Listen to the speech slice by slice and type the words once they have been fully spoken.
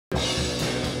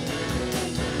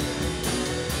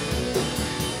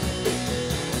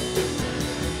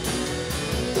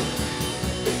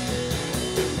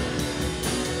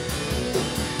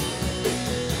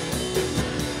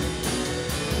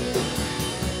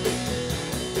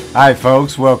Hi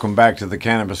folks, welcome back to the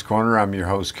Cannabis Corner. I'm your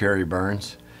host, Kerry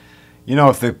Burns. You know,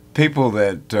 if the people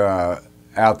that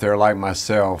out there like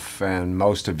myself and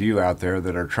most of you out there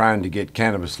that are trying to get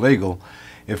cannabis legal,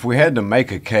 if we had to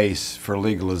make a case for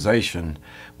legalization,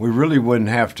 we really wouldn't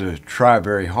have to try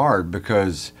very hard,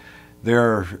 because there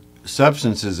are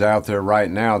substances out there right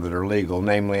now that are legal,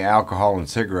 namely alcohol and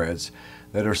cigarettes,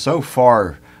 that are so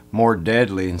far more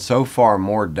deadly and so far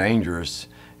more dangerous,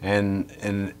 and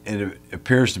it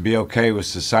appears to be okay with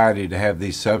society to have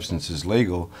these substances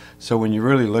legal. So when you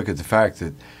really look at the fact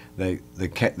that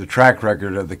the track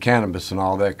record of the cannabis and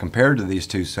all that compared to these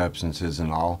two substances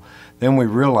and all, then we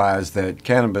realize that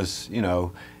cannabis, you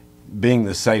know, being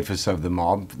the safest of them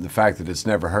all, the fact that it's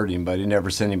never hurt anybody,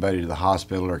 never sent anybody to the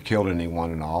hospital or killed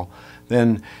anyone and all,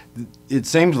 then it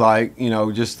seems like, you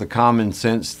know, just the common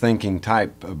sense thinking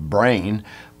type of brain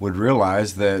would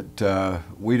realize that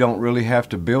we don't really have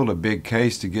to build a big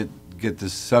case to get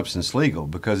this substance legal,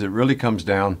 because it really comes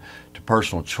down to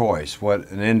personal choice.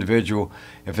 If an individual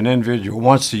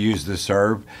wants to use this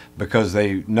herb because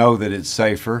they know that it's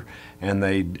safer, and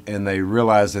they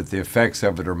realize that the effects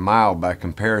of it are mild by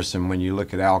comparison when you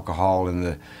look at alcohol and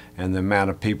the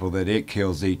amount of people that it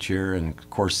kills each year, and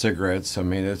of course cigarettes. I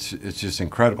mean, it's just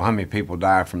incredible how many people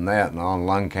die from that, and all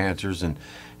lung cancers and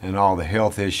all the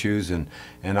health issues and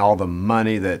all the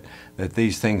money that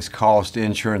these things cost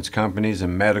insurance companies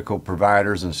and medical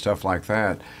providers and stuff like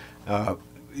that.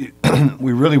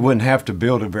 We really wouldn't have to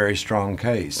build a very strong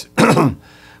case.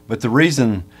 But the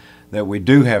reason that we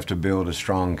do have to build a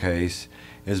strong case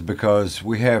is because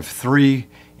we have three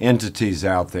entities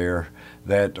out there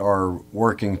that are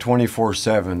working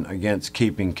 24/7 against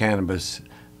keeping cannabis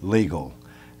legal.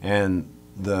 And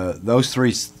those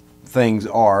three things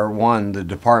are: one, the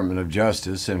Department of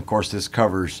Justice, and of course this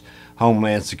covers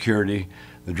Homeland Security,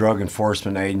 the Drug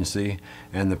Enforcement Agency,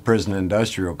 and the Prison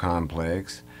Industrial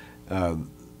Complex.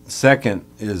 Second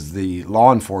is the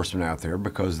law enforcement out there,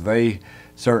 because they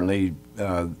certainly,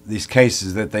 these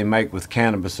cases that they make with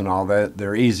cannabis and all that,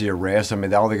 they're easy arrests. I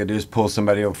mean, all they got to do is pull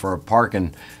somebody over for a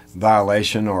parking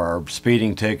violation or a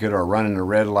speeding ticket or running a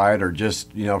red light, or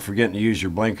just, you know, forgetting to use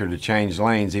your blinker to change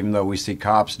lanes, even though we see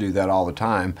cops do that all the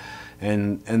time.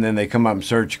 And then they come up and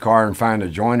search your car and find a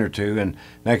joint or two, and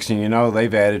next thing you know,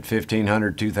 they've added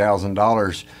 $1,500,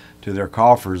 $2,000 to their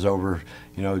coffers over,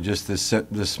 you know, just this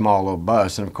small little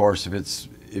bust. And of course,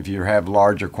 if you have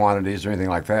larger quantities or anything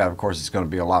like that, of course it's going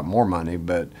to be a lot more money.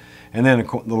 And then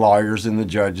the lawyers and the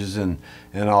judges and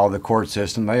all the court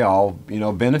system, they all, you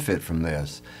know, benefit from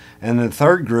this. And the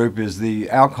third group is the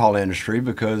alcohol industry,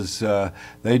 because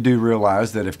they do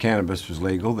realize that if cannabis was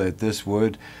legal, that this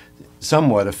would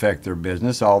somewhat affect their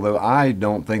business, although I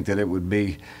don't think that it would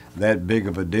be that big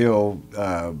of a deal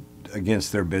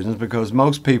against their business, because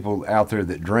most people out there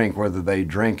that drink, whether they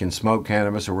drink and smoke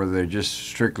cannabis or whether they're just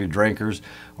strictly drinkers,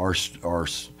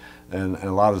 and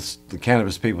a lot of the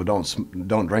cannabis people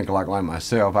don't drink like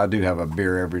myself. I do have a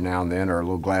beer every now and then, or a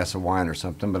little glass of wine or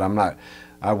something, but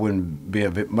I wouldn't be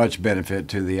of much benefit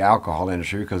to the alcohol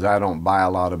industry, because I don't buy a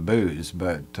lot of booze,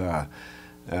 but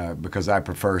because I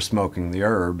prefer smoking the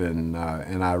herb, and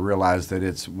I realize that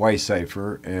it's way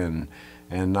safer and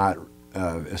not,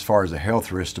 as far as a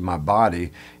health risk to my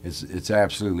body, it's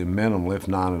absolutely minimal, if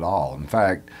not at all. In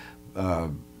fact,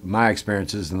 my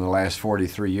experiences in the last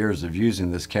 43 years of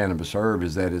using this cannabis herb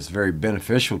is that it's very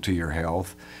beneficial to your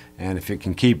health, and if it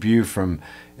can keep you from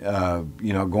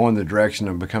you know, going the direction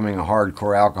of becoming a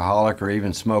hardcore alcoholic or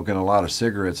even smoking a lot of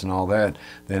cigarettes and all that,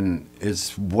 then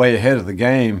it's way ahead of the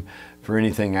game for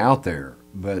anything out there.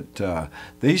 But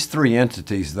these three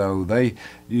entities, though,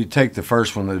 you take the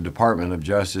first one, the Department of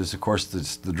Justice, of course,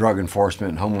 the Drug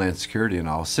Enforcement and Homeland Security and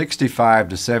all, 65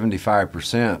 to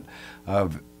 75%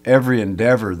 of every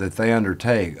endeavor that they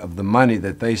undertake, of the money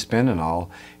that they spend and all,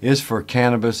 is for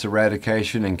cannabis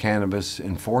eradication and cannabis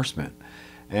enforcement.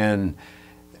 And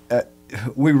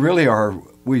we really are,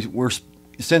 we're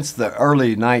since the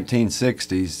early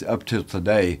 1960s up till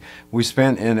today, we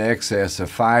spent in excess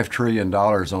of $5 trillion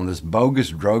on this bogus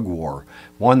drug war,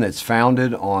 one that's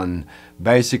founded on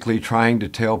basically trying to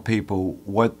tell people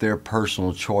what their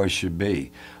personal choice should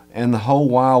be. And the whole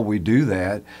while we do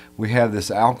that, we have this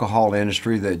alcohol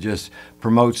industry that just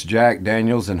promotes Jack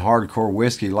Daniels and hardcore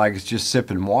whiskey like it's just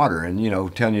sipping water, and, you know,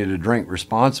 telling you to drink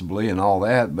responsibly and all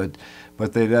that. But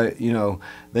but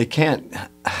they can't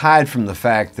hide from the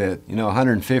fact that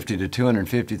 150 to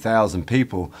 250,000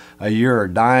 people a year are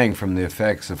dying from the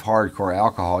effects of hardcore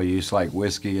alcohol use, like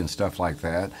whiskey and stuff like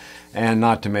that. And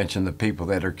not to mention the people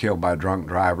that are killed by drunk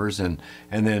drivers. And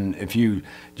then if you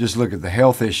just look at the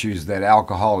health issues that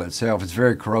alcohol itself, it's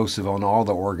very corrosive on all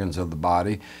the organs of the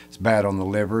body. It's bad on the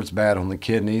liver, it's bad on the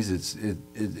kidneys.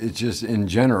 It just in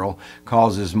general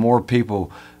causes more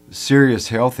people serious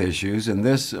health issues. And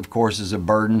this, of course, is a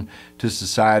burden to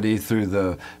society through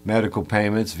the medical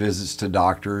payments, visits to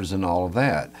doctors, and all of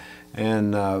that.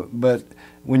 And but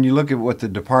when you look at what the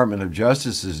Department of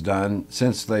Justice has done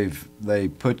since they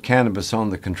put cannabis on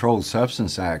the Controlled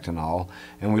Substance Act and all,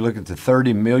 and we look at the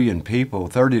 30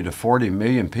 to 40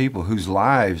 million people whose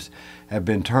lives have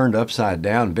been turned upside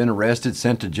down, been arrested,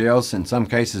 sent to jail, in some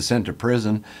cases sent to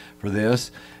prison for this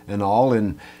and all,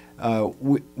 and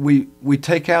we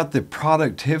take out the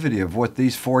productivity of what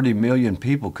these 40 million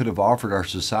people could have offered our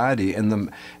society, and the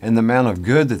amount of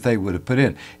good that they would have put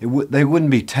in. They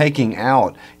wouldn't be taking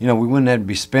out, we wouldn't have to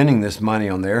be spending this money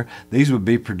on there. These would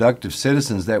be productive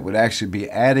citizens that would actually be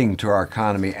adding to our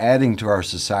economy, adding to our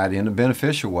society in a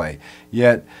beneficial way.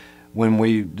 Yet, when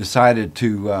we decided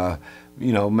to,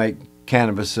 make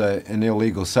cannabis an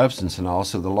illegal substance and all,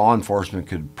 so the law enforcement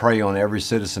could prey on every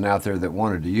citizen out there that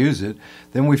wanted to use it,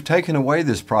 then we've taken away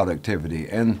this productivity.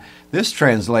 And this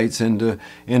translates into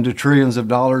trillions of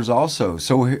dollars also.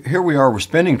 So here we are, we're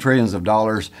spending trillions of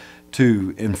dollars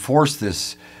to enforce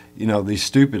this, these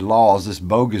stupid laws, this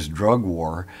bogus drug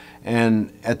war.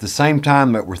 And at the same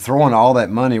time that we're throwing all that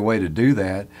money away to do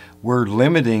that, we're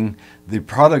limiting the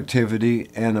productivity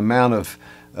and amount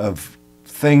of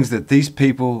things that these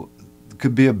people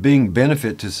could be of being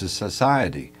benefit to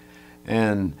society.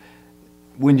 And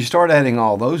when you start adding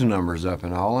all those numbers up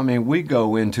and all, we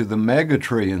go into the mega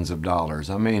trillions of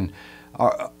dollars.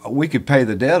 We could pay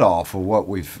the debt off of what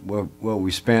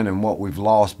we spent and what we've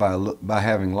lost by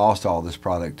having lost all this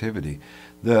productivity.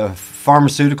 The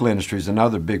pharmaceutical industry is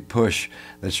another big push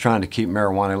that's trying to keep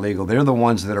marijuana legal. They're the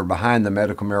ones that are behind the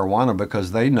medical marijuana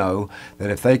because they know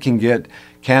that if they can get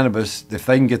cannabis, if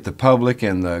they can get the public,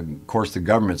 and of course the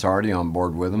government's already on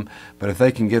board with them, but if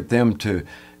they can get them to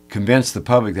convince the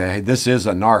public that, hey, this is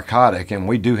a narcotic and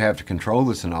we do have to control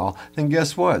this and all, then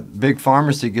guess what? Big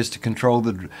pharmacy gets to control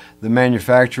the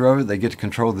manufacture of it, they get to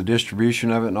control the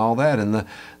distribution of it and all that, and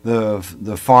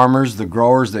the farmers, the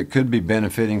growers that could be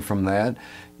benefiting from that,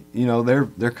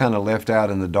 they're kind of left out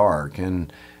in the dark,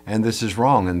 and this is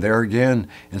wrong. And there again,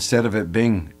 instead of it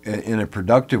being in a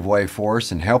productive way for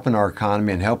us and helping our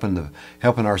economy and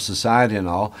helping our society and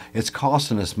all, it's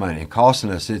costing us money,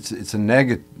 it's a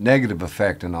negative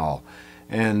effect and all.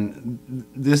 And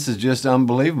this is just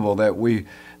unbelievable that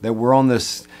we're on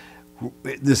this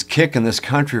kick in this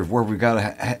country of where we've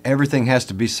got everything has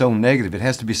to be so negative. It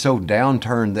has to be so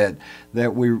downturned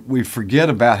that we forget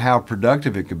about how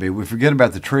productive it could be. We forget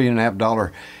about the $1.5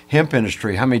 trillion hemp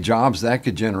industry, how many jobs that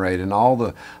could generate, and all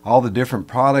the different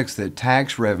products that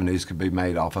tax revenues could be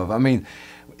made off of.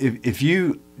 If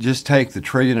you just take the $1.5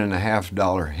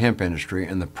 trillion hemp industry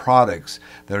and the products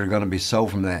that are going to be sold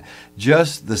from that,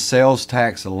 just the sales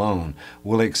tax alone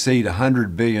will exceed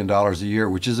 $100 billion a year,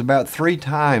 which is about 3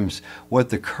 times what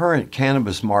the current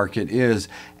cannabis market is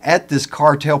at this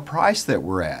cartel price that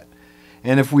we're at.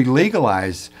 And if we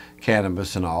legalize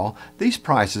cannabis and all, these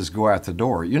prices go out the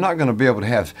door. You're not going to be able to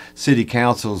have city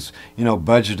councils,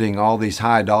 budgeting all these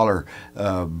high dollar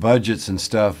budgets and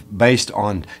stuff based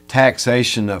on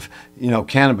taxation of,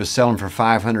 cannabis selling for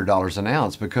 $500 an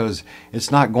ounce, because it's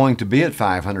not going to be at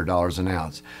 $500 an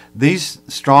ounce. These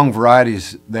strong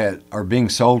varieties that are being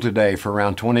sold today for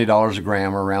around $20 a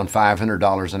gram or around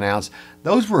 $500 an ounce,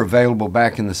 those were available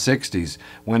back in the 60s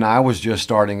when I was just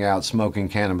starting out smoking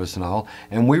cannabis and all,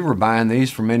 and we were buying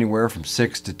these from anywhere from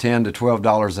 $6 to $10 to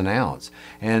 $12 an ounce.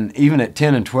 And even at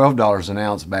 $10 and $12 an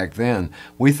ounce back then,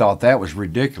 we thought that was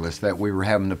ridiculous that we were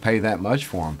having to pay that much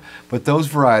for them. But those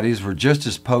varieties were just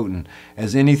as potent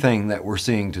as anything that we're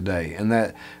seeing today. And that,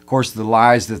 of course, the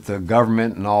lies that the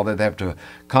government and all that, they have to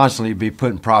constantly be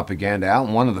putting propaganda out.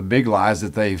 And one of the big lies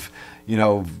that they've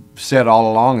said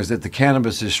all along is that the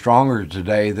cannabis is stronger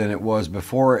today than it was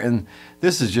before, and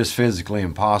this is just physically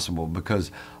impossible,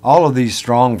 because all of these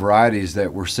strong varieties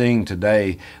that we're seeing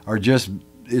today are just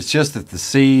it's just that the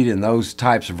seed and those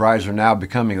types of varieties are now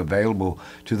becoming available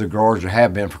to the growers, or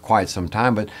have been for quite some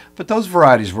time. But those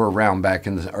varieties were around back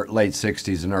in the late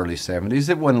 60s and early 70s.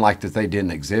 It wasn't like that they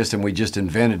didn't exist and we just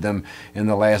invented them in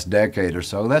the last decade or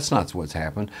so. That's not what's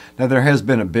happened. Now, there has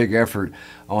been a big effort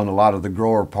on a lot of the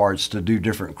grower parts to do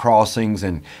different crossings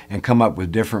and come up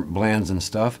with different blends and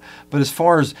stuff. But as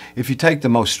far as, if you take the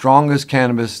most strongest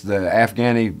cannabis, the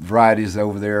Afghani varieties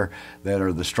over there that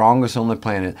are the strongest on the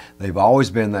planet, they've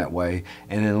always been that way.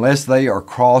 And unless they are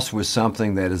crossed with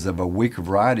something that is of a weaker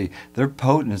variety, their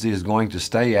potency is going to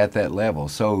stay at that level.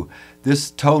 So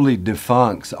this totally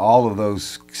defunks all of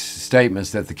those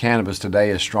statements that the cannabis today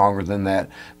is stronger than that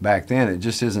back then. It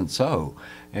just isn't so.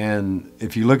 And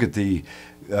if you look at the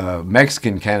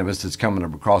Mexican cannabis that's coming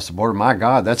across the border, my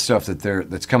God, that's stuff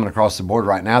that's coming across the border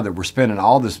right now that we're spending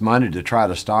all this money to try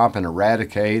to stop and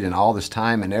eradicate, and all this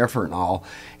time and effort and all.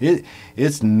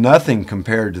 It's nothing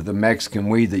compared to the Mexican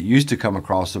weed that used to come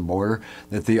across the border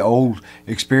that the old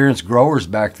experienced growers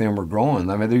back then were growing.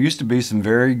 I mean, there used to be some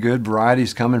very good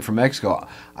varieties coming from Mexico,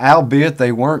 albeit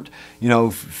they weren't,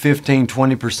 15, 20%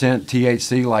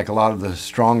 THC like a lot of the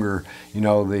stronger,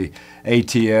 the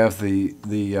ATF,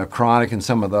 the Chronic, and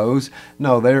some of those.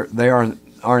 No, they aren't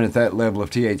at that level of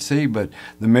THC. But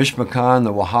the Michoacan,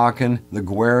 the Oaxacan, the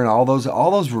Guerin, all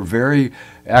those were very,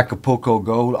 Acapulco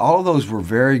Gold, all of those were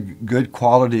very good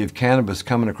quality of cannabis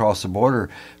coming across the border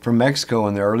from Mexico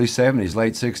in the early 70s,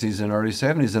 late 60s and early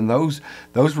 70s, and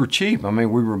those were cheap. I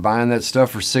mean, we were buying that stuff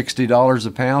for $60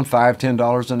 a pound, $5,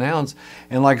 $10 an ounce.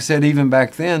 And like I said, even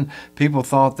back then, people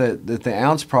thought that the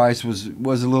ounce price was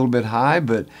a little bit high,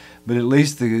 but at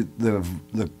least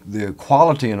the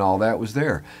quality and all that was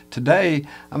there. Today,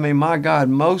 I mean, my God,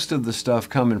 most of the stuff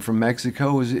coming from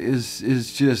Mexico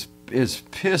is just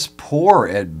piss poor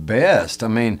at best. I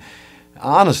mean,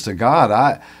 honest to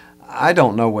God, I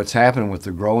don't know what's happening with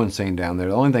the growing scene down there.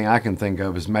 The only thing I can think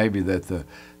of is maybe that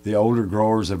the older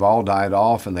growers have all died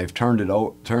off, and they've turned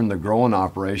the growing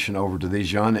operation over to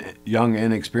these young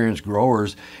inexperienced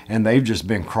growers, and they've just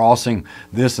been crossing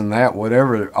this and that,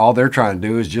 whatever. All they're trying to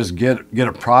do is just get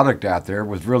a product out there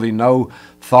with really no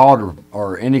thought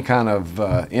or any kind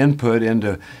of input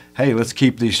into, hey, let's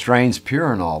keep these strains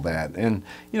pure and all that. And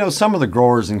some of the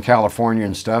growers in California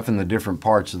and stuff in the different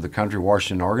parts of the country,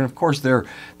 Washington, Oregon, of course they're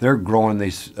growing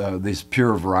these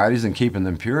pure varieties and keeping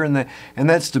them pure, and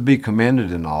that's to be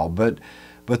commended and all. But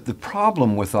the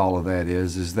problem with all of that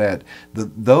is that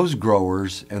those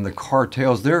growers and the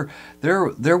cartels, they're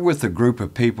with a group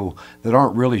of people that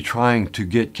aren't really trying to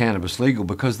get cannabis legal,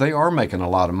 because they are making a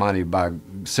lot of money by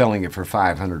selling it for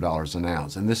 $500 an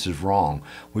ounce, and this is wrong.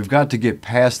 We've got to get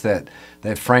past that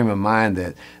frame of mind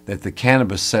that the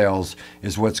cannabis sales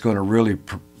is what's going to really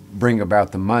bring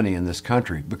about the money in this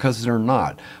country, because they're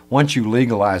not. Once you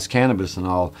legalize cannabis and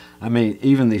all, I mean,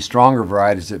 even these stronger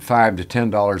varieties at $5 to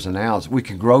 $10 an ounce, we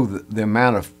could grow the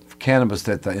amount of cannabis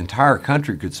that the entire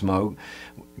country could smoke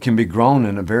can be grown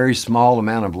in a very small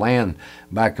amount of land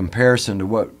by comparison to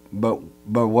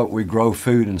what we grow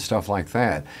food and stuff like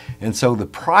that. And so the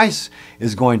price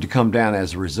is going to come down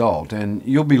as a result. And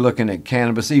you'll be looking at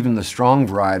cannabis, even the strong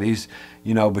varieties,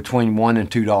 between $1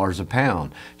 and $2 a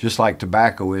pound, just like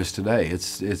tobacco is today.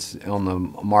 It's on the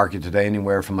market today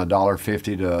anywhere from $1.50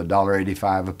 to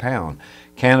 $1.85 a pound.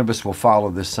 Cannabis will follow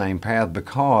this same path,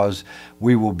 because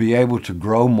we will be able to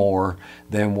grow more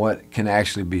than what can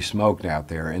actually be smoked out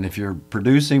there. And if you're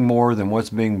producing more than what's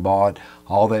being bought,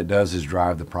 all that does is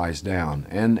drive the price down.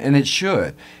 And it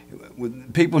should.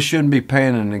 People shouldn't be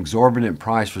paying an exorbitant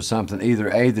price for something, either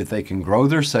A, that they can grow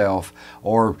themselves,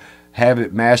 or have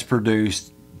it mass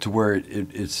produced to where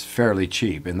it's fairly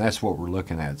cheap. And that's what we're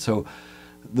looking at. So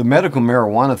the medical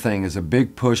marijuana thing is a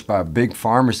big push by a big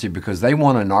pharmacy, because they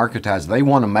want to narcotize. They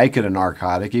want to make it a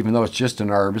narcotic, even though it's just an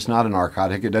herb. It's not a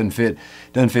narcotic. It doesn't fit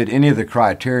any of the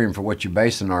criterion for what you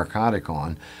base a narcotic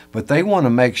on. But they want to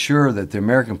make sure that the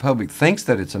American public thinks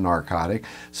that it's a narcotic,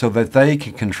 so that they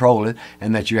can control it,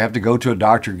 and that you have to go to a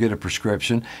doctor, get a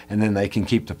prescription, and then they can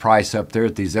keep the price up there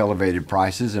at these elevated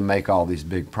prices and make all these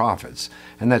big profits.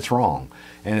 And that's wrong.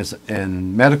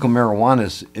 And medical marijuana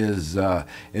is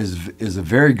a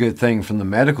very good thing from the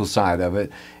medical side of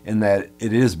it, in that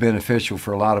it is beneficial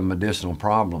for a lot of medicinal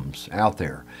problems out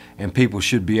there, and people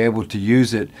should be able to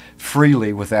use it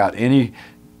freely without any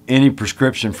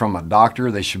prescription from a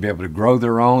doctor. They should be able to grow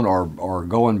their own, or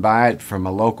go and buy it from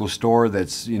a local store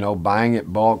that's buying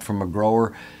it bulk from a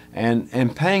grower.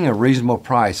 and paying a reasonable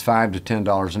price, $5 to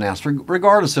 $10 an ounce,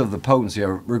 regardless of the potency,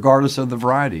 or regardless of the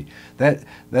variety.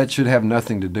 That should have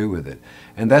nothing to do with it.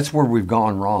 And that's where we've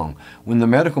gone wrong. When the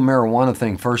medical marijuana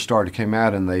thing first came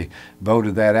out and they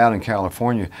voted that out in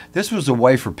California, this was a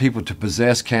way for people to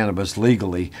possess cannabis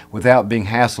legally without being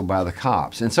hassled by the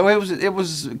cops. And so it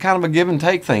was kind of a give and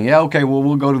take thing. Yeah, okay, well,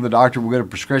 we'll go to the doctor, we'll get a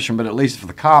prescription, but at least if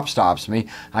the cop stops me,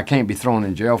 I can't be thrown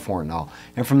in jail for it and all.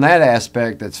 And from that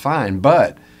aspect, that's fine.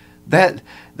 But that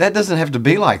doesn't have to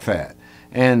be like that.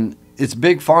 And it's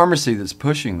big pharmacy that's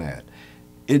pushing that.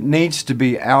 It needs to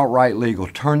be outright legal.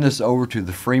 Turn this over to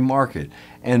the free market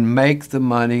and make the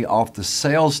money off the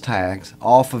sales tax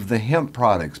off of the hemp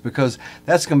products, because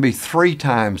that's going to be 3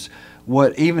 times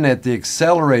what, even at the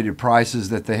accelerated prices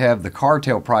that they have, the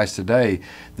cartel price today,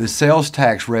 the sales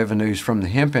tax revenues from the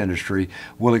hemp industry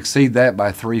will exceed that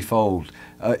by 3-fold,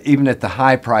 even at the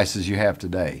high prices you have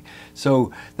today.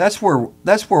 So that's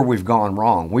where we've gone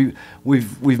wrong.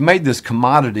 We've made this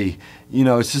commodity. You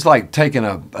know, it's just like taking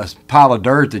a pile of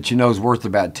dirt that you know is worth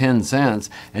about 10 cents,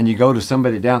 and you go to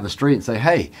somebody down the street and say,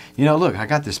 hey, you know, look, I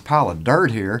got this pile of dirt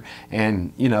here,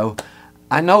 and, you know,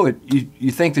 I know it.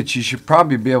 You think that you should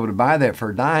probably be able to buy that for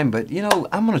a dime, but, you know,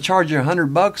 I'm going to charge you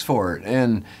 $100 for it,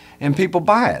 and people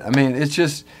buy it. I mean, it's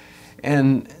just,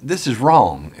 and this is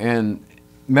wrong. And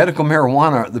medical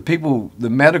marijuana, the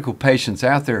medical patients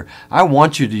out there, I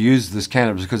want you to use this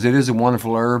cannabis because it is a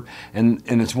wonderful herb, and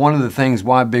it's one of the things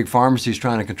why big pharmacy is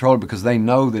trying to control it, because they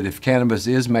know that if cannabis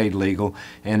is made legal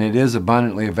and it is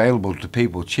abundantly available to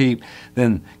people cheap,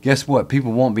 then guess what?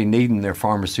 People won't be needing their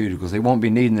pharmaceuticals. They won't be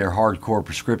needing their hardcore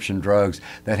prescription drugs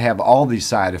that have all these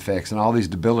side effects and all these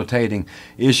debilitating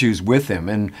issues with them,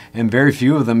 and very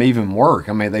few of them even work.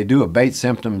 I mean, they do abate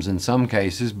symptoms in some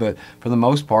cases, but for the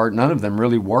most part, none of them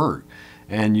really work.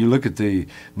 And you look at the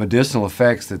medicinal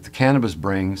effects that the cannabis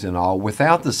brings and all,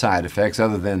 without the side effects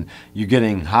other than you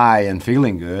getting high and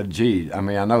feeling good. Gee, I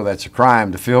mean, I know that's a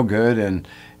crime to feel good and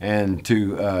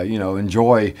to you know,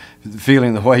 enjoy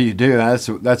feeling the way you do. That's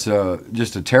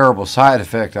just a terrible side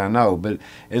effect, I know, but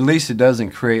at least it doesn't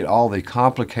create all the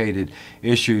complicated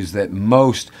issues that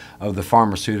most of the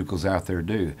pharmaceuticals out there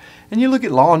do. And you look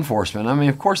at law enforcement. I mean,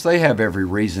 of course they have every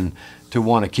reason to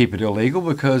want to keep it illegal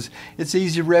because it's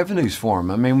easy revenues for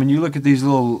them. I mean, when you look at these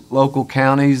little local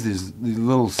counties, these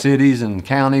little cities and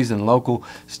counties and local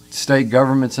state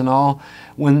governments and all,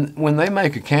 when they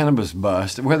make a cannabis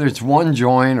bust, whether it's 1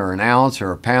 joint or an ounce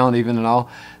or a pound even and all,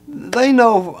 they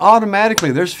know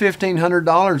automatically there's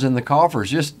 $1,500 in the coffers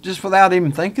just without even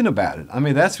thinking about it. I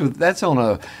mean, that's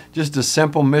on just a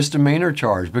simple misdemeanor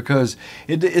charge, because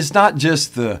it's not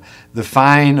just the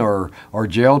fine or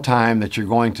jail time that you're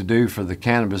going to do for the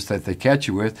cannabis that they catch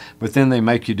you with, but then they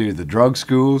make you do the drug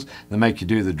schools, they make you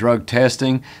do the drug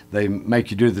testing, they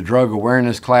make you do the drug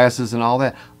awareness classes and all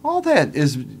that. All that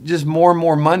is just more and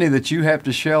more money that you have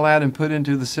to shell out and put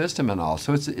into the system and all.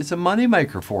 So it's a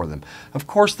moneymaker for them. Of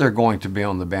course they're going to be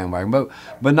on the bandwagon,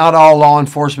 but not all law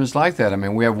enforcement's like that. I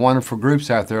mean, we have wonderful groups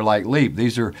out there like LEAP.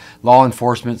 These are law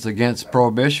enforcements against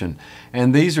prohibition.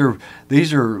 And these are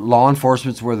law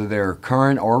enforcements, whether they're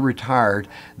current or retired,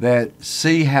 that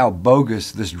see how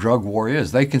bogus this drug war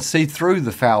is. They can see through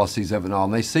the fallacies of it all,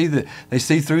 and they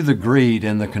see through the greed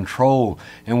and the control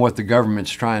and what the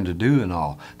government's trying to do and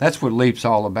all. That's what LEAP's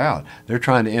all about. They're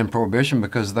trying to end prohibition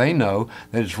because they know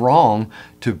that it's wrong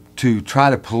to try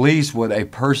to police what a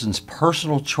person's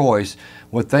personal choice,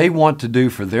 what they want to do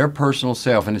for their personal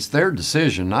self, and it's their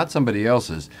decision, not somebody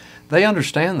else's. They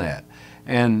understand that.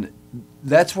 And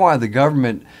that's why the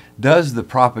government does the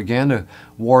propaganda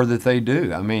war that they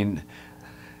do. I mean,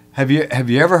 have you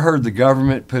ever heard the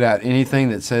government put out anything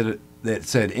that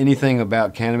said anything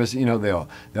about cannabis? You know, they'll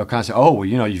kind of say, oh, well,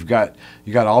 you know, you got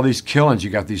all these killings, you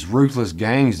got these ruthless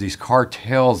gangs, these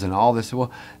cartels and all this.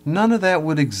 Well, none of that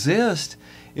would exist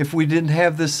if we didn't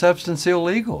have this substance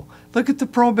illegal. Look at the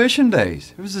Prohibition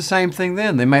days. It was the same thing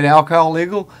then. They made alcohol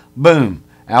legal, boom.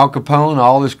 Al Capone,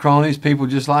 all his cronies, people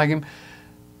just like him,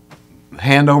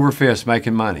 hand over fist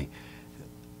making money.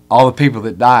 All the people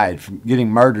that died from getting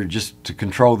murdered just to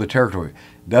control the territory.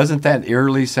 Doesn't that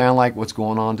eerily sound like what's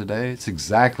going on today? It's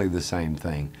exactly the same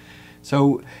thing.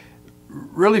 So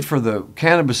really, for the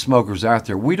cannabis smokers out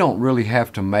there, we don't really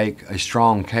have to make a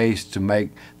strong case to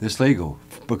make this legal,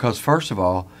 because first of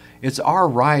all, it's our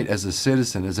right as a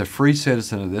citizen, as a free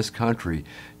citizen of this country,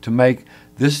 to make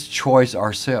this choice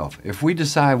ourselves. If we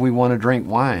decide we want to drink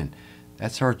wine,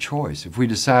 That's our choice. If we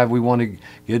decide we want to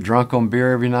get drunk on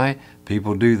beer every night,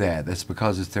 people do that. That's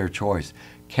because it's their choice.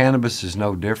 Cannabis is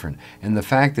no different. And the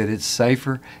fact that it's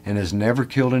safer and has never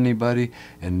killed anybody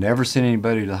and never sent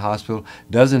anybody to the hospital,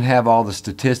 doesn't have all the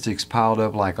statistics piled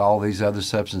up like all these other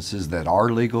substances that are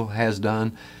legal has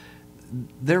done,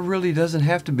 there really doesn't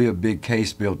have to be a big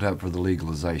case built up for the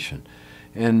legalization.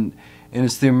 And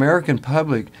it's the American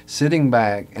public sitting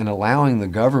back and allowing the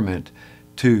government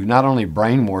to not only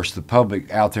brainwash the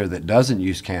public out there that doesn't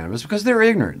use cannabis, because they're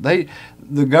ignorant.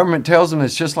 The government tells them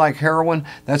it's just like heroin.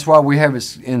 That's why we have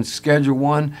it in Schedule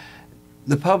 1.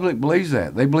 The public believes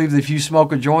that. They believe that if you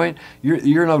smoke a joint,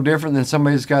 you're no different than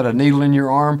somebody that's got a needle in your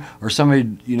arm, or somebody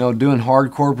doing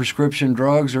hardcore prescription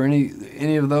drugs, or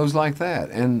any of those like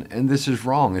that. And this is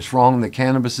wrong. It's wrong that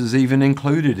cannabis is even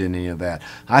included in any of that.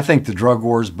 I think the drug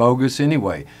war is bogus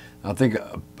anyway. I think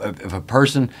if a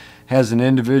person has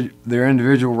their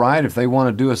individual right, if they want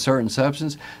to do a certain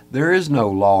substance, there is no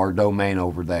law or domain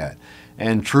over that.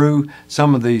 And true,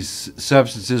 some of these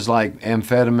substances like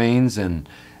amphetamines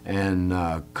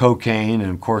and cocaine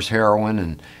and of course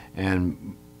heroin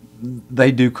and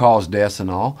they do cause deaths and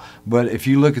all. But if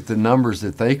you look at the numbers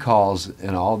that they cause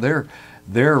and all,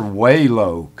 they're way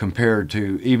low compared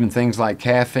to even things like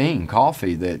caffeine,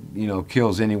 coffee, that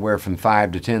kills anywhere from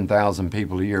 5,000 to 10,000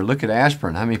 people a year. Look at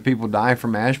aspirin. How many people die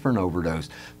from aspirin overdose?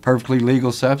 Perfectly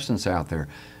legal substance out there.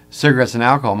 Cigarettes and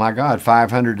alcohol, my God,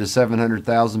 500 to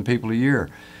 700,000 people a year.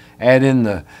 Add in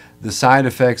the side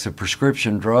effects of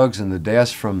prescription drugs and the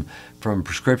deaths from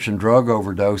prescription drug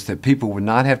overdose that people would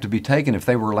not have to be taken if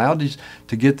they were allowed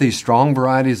to get these strong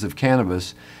varieties of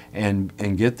cannabis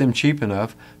and get them cheap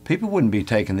enough. People wouldn't be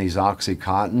taking these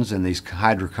Oxycontins and these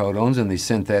hydrocodones and these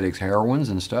synthetic heroines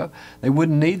and stuff. They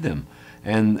wouldn't need them,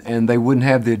 and they wouldn't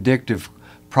have the addictive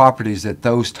properties that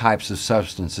those types of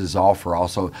substances offer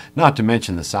also, not to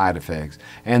mention the side effects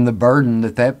and the burden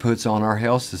that puts on our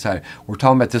health society. We're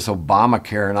talking about this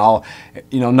Obamacare and all.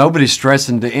 Nobody's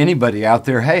stressing to anybody out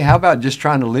there, hey, how about just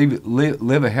trying to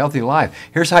live a healthy life?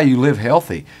 Here's how you live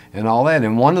healthy and all that.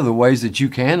 And one of the ways that you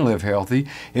can live healthy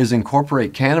is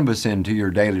incorporate cannabis into your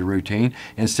daily routine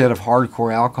instead of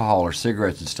hardcore alcohol or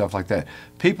cigarettes and stuff like that.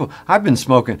 People, I've been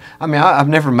smoking. I mean, I've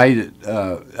never made it,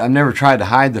 I've never tried to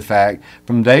hide the fact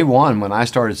from day one when I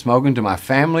started smoking to my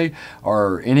family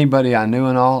or anybody I knew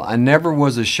and all. I never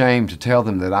was ashamed to tell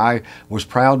them that I was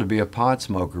proud to be a pot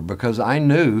smoker, because I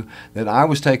knew that I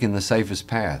was taking the safest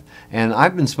path. And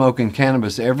I've been smoking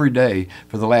cannabis every day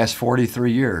for the last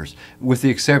 43 years, with the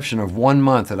exception of 1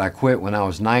 month that I quit when I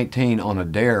was 19 on a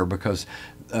dare, because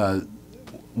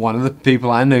one of the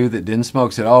people I knew that didn't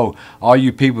smoke said, oh, all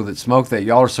you people that smoke that,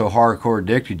 y'all are so hardcore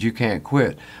addicted, you can't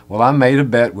quit. Well, I made a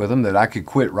bet with them that I could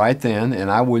quit right then,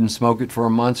 and I wouldn't smoke it for a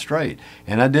month straight.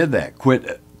 And I did that.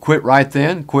 Quit right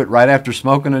then, quit right after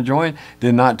smoking a joint,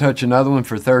 did not touch another one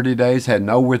for 30 days, had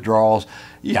no withdrawals.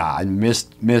 Yeah, I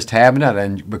missed having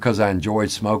it because I enjoyed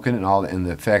smoking and all, and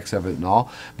the effects of it and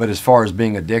all. But as far as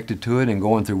being addicted to it and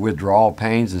going through withdrawal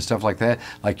pains and stuff like that,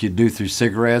 like you do through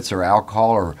cigarettes or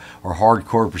alcohol or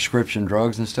hardcore prescription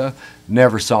drugs and stuff,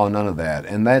 never saw none of that.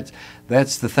 And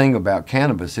that's the thing about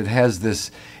cannabis. It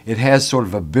has sort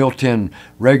of a built-in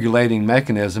regulating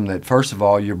mechanism that, first of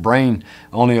all, your brain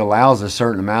only allows a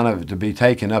certain amount of it to be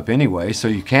taken up anyway, so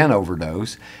you can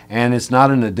overdose, and it's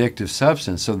not an addictive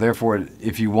substance. So therefore,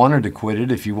 if you wanted to quit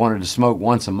it, if you wanted to smoke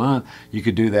once a month, you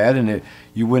could do that, and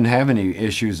you wouldn't have any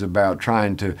issues about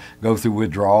trying to go through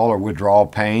withdrawal or withdrawal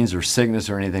pains or sickness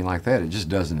or anything like that. It just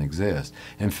doesn't exist.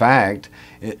 In fact,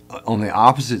 on the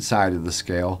opposite side of the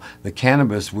scale, the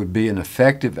cannabis would be an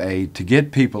effective aid to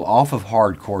get people off of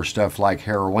hardcore stuff like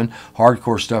heroin,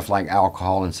 hardcore stuff like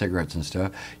alcohol and cigarettes and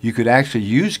stuff. You could actually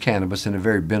use cannabis in a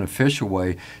very beneficial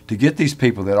way to get these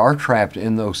people that are trapped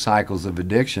in those cycles of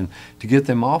addiction, to get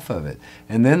them off of it.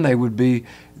 And then they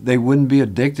wouldn't be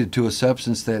addicted to a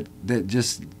substance that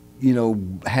just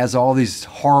has all these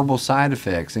horrible side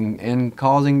effects and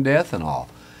causing death and all.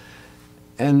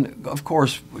 And of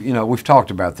course, we've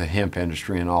talked about the hemp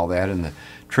industry and all that, and the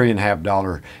 $1.5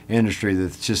 trillion industry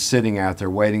that's just sitting out there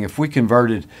waiting. If we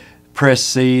converted pressed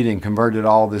seed and converted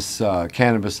all this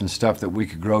cannabis and stuff that we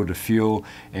could grow to fuel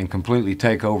and completely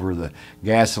take over the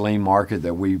gasoline market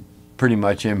that we pretty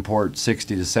much import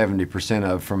 60 to 70%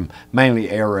 of from mainly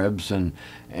Arabs and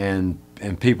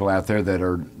people out there that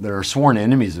are sworn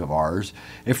enemies of ours.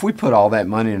 If we put all that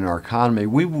money in our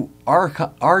economy, our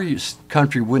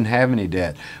country wouldn't have any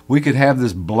debt. We could have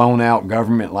this blown out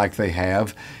government like they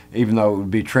have, even though it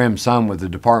would be trimmed some with the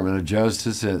Department of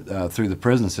Justice through the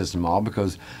prison system, all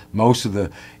because most of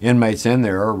the inmates in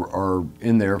there are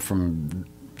in there from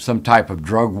some type of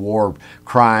drug war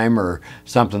crime or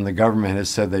something the government has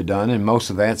said they've done, and most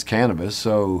of that's cannabis.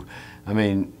 So, I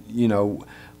mean, you know,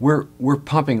 we're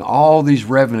pumping all these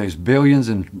revenues, billions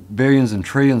and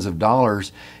trillions of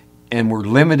dollars, and we're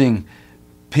limiting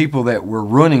people that we're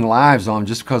ruining lives on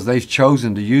just because they've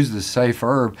chosen to use this safe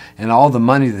herb, and all the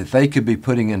money that they could be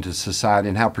putting into society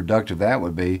and how productive that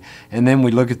would be. And then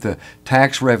we look at the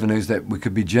tax revenues that we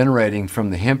could be generating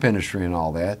from the hemp industry and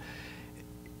all that.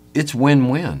 It's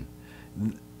win-win.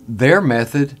 Their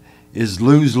method is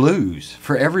lose-lose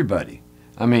for everybody.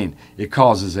 I mean, it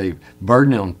causes a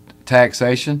burden on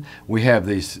taxation. We have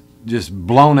these just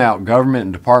blown out government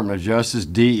and Department of Justice,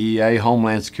 DEA,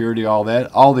 Homeland Security, all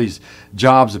that. All these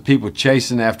jobs of people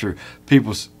chasing after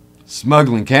people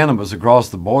smuggling cannabis across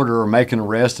the border or making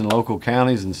arrests in local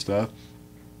counties and stuff.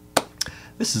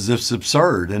 This is just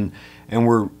absurd, and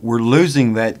we're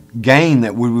losing that gain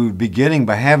that we would be getting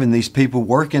by having these people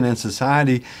working in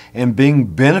society and being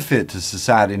benefit to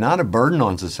society, not a burden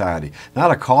on society, not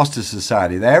a cost to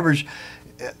society. The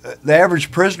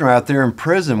average prisoner out there in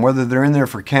prison, whether they're in there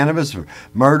for cannabis or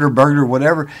murder, burglary,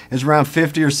 whatever, is around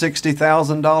 $50,000 or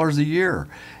 $60,000 a year,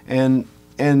 and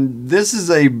this is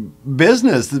a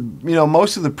business. You know,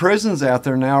 most of the prisons out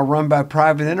there now are run by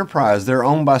private enterprise. They're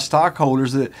owned by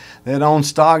stockholders that own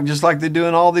stock just like they do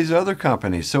in all these other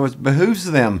companies. So it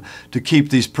behooves them to keep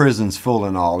these prisons full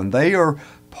and all, and they are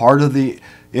part of the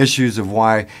issues of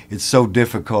why it's so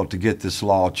difficult to get this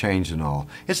law changed and all.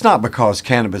 It's not because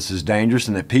cannabis is dangerous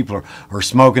and that people are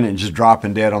smoking it and just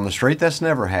dropping dead on the street. That's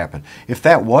never happened. If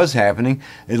that was happening,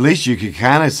 at least you could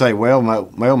kind of say, well,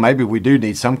 maybe we do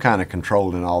need some kind of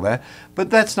control and all that. But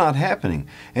that's not happening.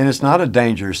 And it's not a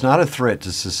danger. It's not a threat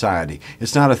to society.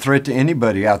 It's not a threat to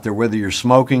anybody out there, whether you're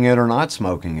smoking it or not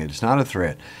smoking it. It's not a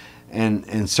threat.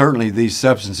 And certainly these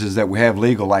substances that we have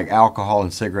legal, like alcohol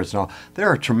and cigarettes and all,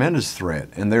 they're a tremendous threat.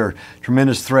 And they're a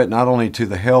tremendous threat not only to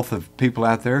the health of people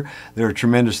out there, they're a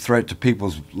tremendous threat to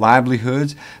people's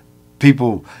livelihoods.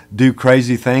 People do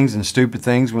crazy things and stupid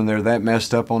things when they're that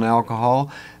messed up on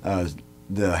alcohol.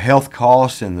 The health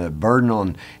costs and the burden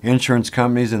on insurance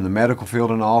companies and the medical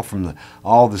field and all from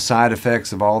all the side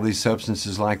effects of all these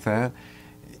substances like that.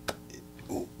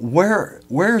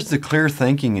 Where's the clear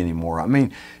thinking anymore? I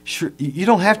mean, sure, you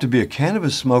don't have to be a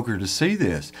cannabis smoker to see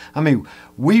this. I mean,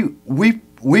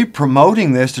 we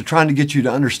promoting this to trying to get you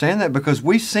to understand that because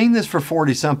we've seen this for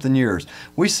 40-something years.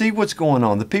 We see what's going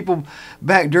on. The people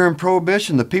back during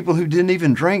Prohibition, the people who didn't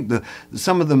even drink,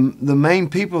 some of the main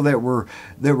people that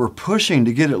were pushing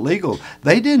to get it legal,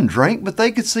 they didn't drink, but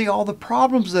they could see all the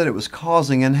problems that it was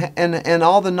causing and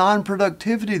all the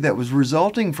non-productivity that was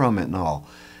resulting from it and all.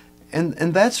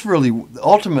 And that's really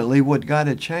ultimately what got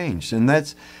it changed, and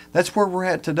that's where we're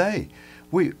at today.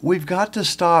 We've got to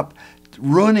stop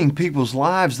ruining people's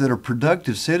lives that are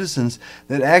productive citizens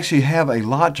that actually have a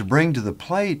lot to bring to the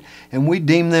plate, and we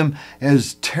deem them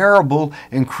as terrible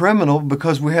and criminal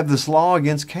because we have this law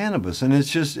against cannabis, and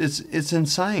it's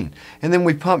insane. And then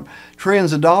we pump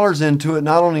trillions of dollars into it,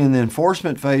 not only in the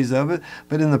enforcement phase of it,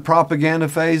 but in the propaganda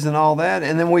phase and all that,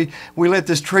 and then we let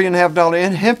this $1.5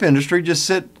 trillion hemp industry just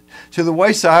sit to the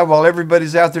wayside while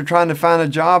everybody's out there trying to find a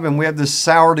job, and we have this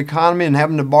soured economy and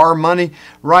having to borrow money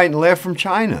right and left from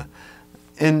China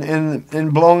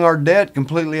and blowing our debt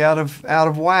completely out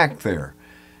of whack there.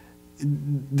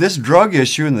 This drug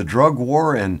issue and the drug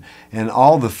war and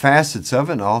all the facets of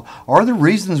it and all are the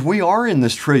reasons we are in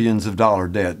this trillions of dollar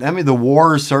debt. I mean, the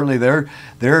wars, certainly they're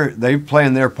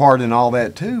playing their part in all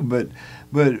that too, but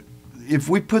if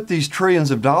we put these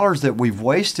trillions of dollars that we've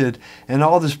wasted and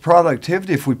all this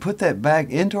productivity, if we put that back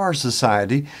into our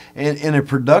society and in a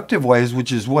productive ways,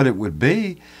 which is what it would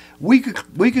be, we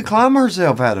could climb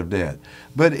ourselves out of debt.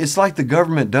 But it's like the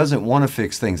government doesn't want to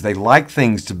fix things. They like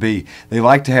things to be, they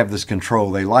like to have this control.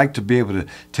 They like to be able to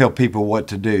tell people what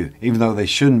to do, even though they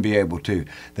shouldn't be able to.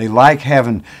 They like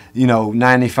having,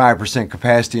 95%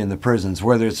 capacity in the prisons,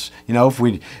 whether it's, if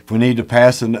we need to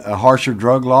pass a harsher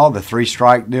drug law, the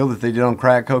 3-strike deal that they did on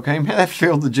crack cocaine, man, that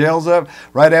filled the jails up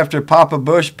right after Papa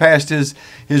Bush passed his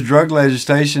drug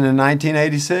legislation in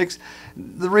 1986.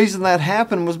 The reason that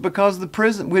happened was because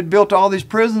we'd built all these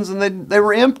prisons and they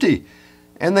were empty.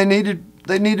 And they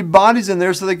needed bodies in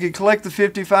there so they could collect the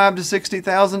 $55,000 to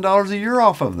 $60,000 a year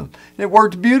off of them. And it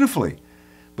worked beautifully,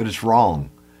 but it's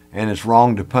wrong, and it's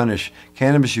wrong to punish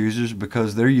cannabis users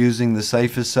because they're using the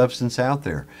safest substance out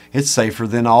there. It's safer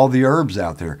than all the herbs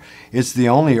out there. It's the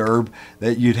only herb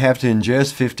that you'd have to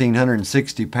ingest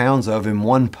 1,560 pounds of in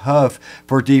one puff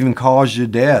for it to even cause you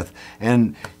death.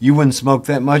 And you wouldn't smoke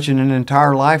that much in an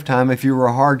entire lifetime if you were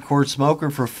a hardcore smoker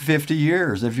for 50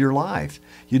 years of your life.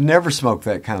 You'd never smoke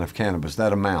that kind of cannabis,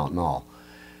 that amount and all.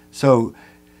 So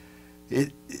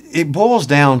it boils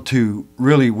down to,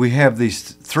 really, we have these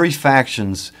three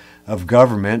factions of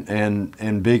government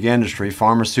and big industry: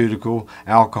 pharmaceutical,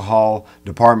 alcohol,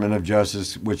 Department of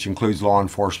Justice, which includes law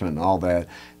enforcement and all that.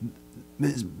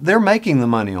 They're making the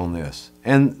money on this,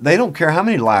 and they don't care how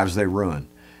many lives they ruin.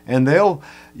 And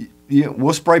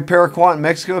we'll spray paraquat in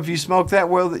Mexico if you smoke that.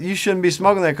 Well, you shouldn't be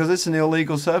smoking that because it's an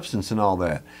illegal substance and all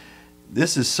that.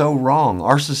 This is so wrong.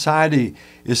 Our society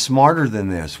is smarter than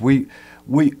this. The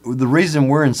reason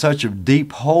we're in such a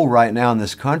deep hole right now in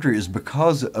this country is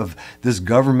because of this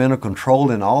governmental control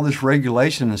and all this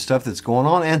regulation and stuff that's going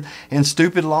on, and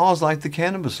stupid laws like the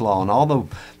cannabis law and all the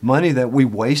money that we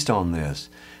waste on this.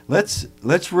 Let's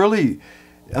really,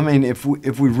 I mean, if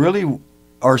we really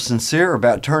are sincere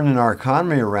about turning our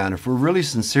economy around, if we're really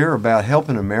sincere about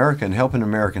helping America and helping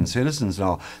American citizens and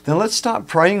all, then let's stop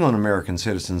preying on American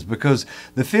citizens, because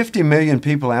the 50 million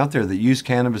people out there that use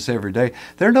cannabis every day,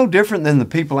 they're no different than the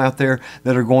people out there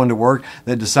that are going to work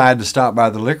that decide to stop by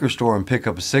the liquor store and pick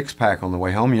up a six-pack on the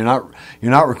way home. You're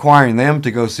not requiring them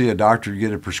to go see a doctor to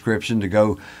get a prescription to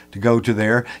go to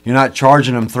there. You're not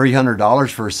charging them $300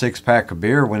 for a six-pack of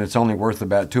beer when it's only worth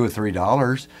about $2 or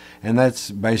 $3. And that's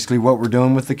basically what we're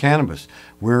doing with the cannabis.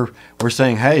 We're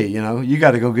saying, hey, you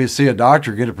got to go see a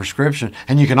doctor, get a prescription,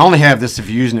 and you can only have this if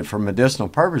you're using it for medicinal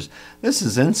purpose. This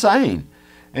is insane,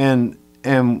 and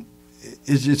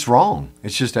it's wrong.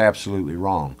 It's just absolutely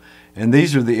wrong. And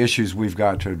these are the issues we've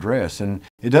got to address. And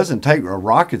it doesn't take a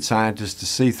rocket scientist to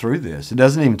see through this. It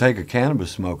doesn't even take a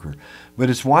cannabis smoker. But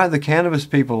it's why the cannabis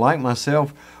people like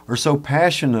myself are so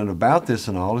passionate about this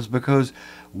and all, is because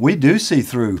we do see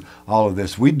through all of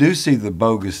this. We do see the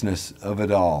bogusness of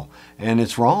it all, and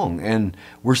it's wrong. And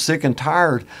we're sick and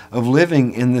tired of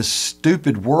living in this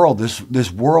stupid world,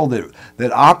 this world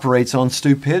that operates on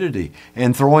stupidity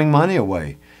and throwing money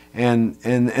away. And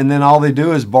then all they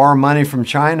do is borrow money from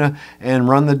China and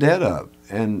run the debt up,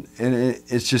 and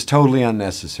it's just totally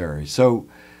unnecessary. So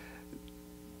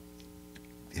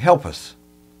help us.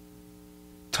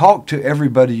 Talk to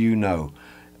everybody you know.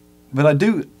 But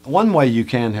one way you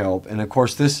can help, and of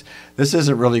course this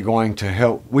isn't really going to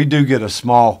help. We do get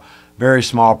a very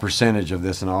small percentage of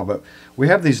this and all, but we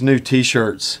have these new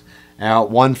T-shirts out.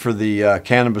 One for the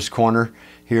Cannabis Corner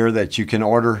here that you can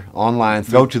order online.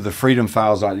 Go to the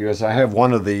freedomfiles.us. I have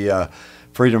one of the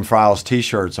Freedom Files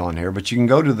T-shirts on here, but you can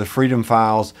go to the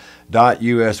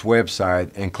freedomfiles.us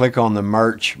website and click on the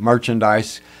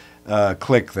merchandise.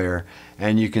 Click there,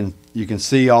 and you can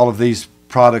see all of these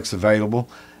products available.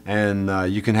 And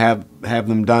you can have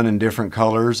them done in different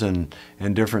colors and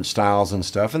different styles and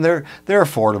stuff, and they're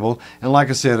affordable. And like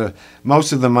I said,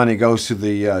 most of the money goes to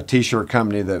the T-shirt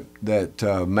company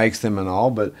that makes them and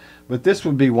all. But this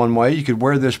would be one way you could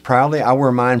wear this proudly. I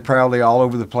wear mine proudly all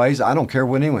over the place. I don't care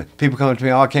what anyone. People come to me,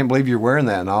 oh, I can't believe you're wearing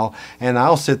that and all, and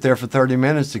I'll sit there for 30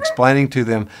 minutes explaining to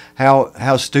them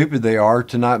how stupid they are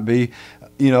to not be,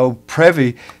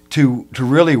 privy to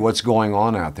really what's going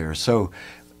on out there. So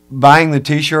buying the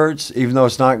T-shirts, even though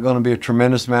it's not going to be a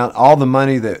tremendous amount, all the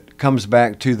money that comes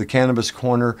back to the Cannabis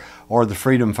Corner or the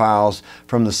Freedom Files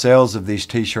from the sales of these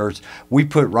T-shirts, we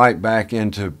put right back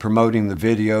into promoting the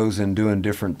videos and doing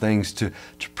different things to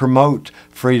promote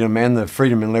freedom and the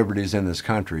freedom and liberties in this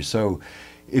country. So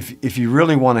if you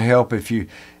really want to help, if you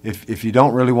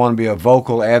don't really want to be a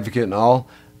vocal advocate and all,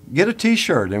 get a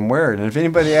T-shirt and wear it. And if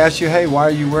anybody asks you, hey, why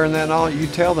are you wearing that and all, you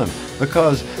tell them,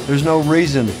 because there's no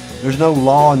reason, there's no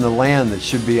law in the land that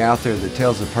should be out there that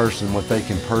tells a person what they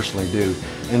can personally do,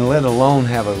 and let alone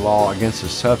have a law against a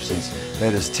substance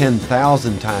that is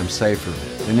 10,000 times safer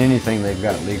than anything they've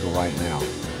got legal right now.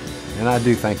 And I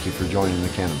do thank you for joining the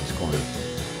Cannabis Corner.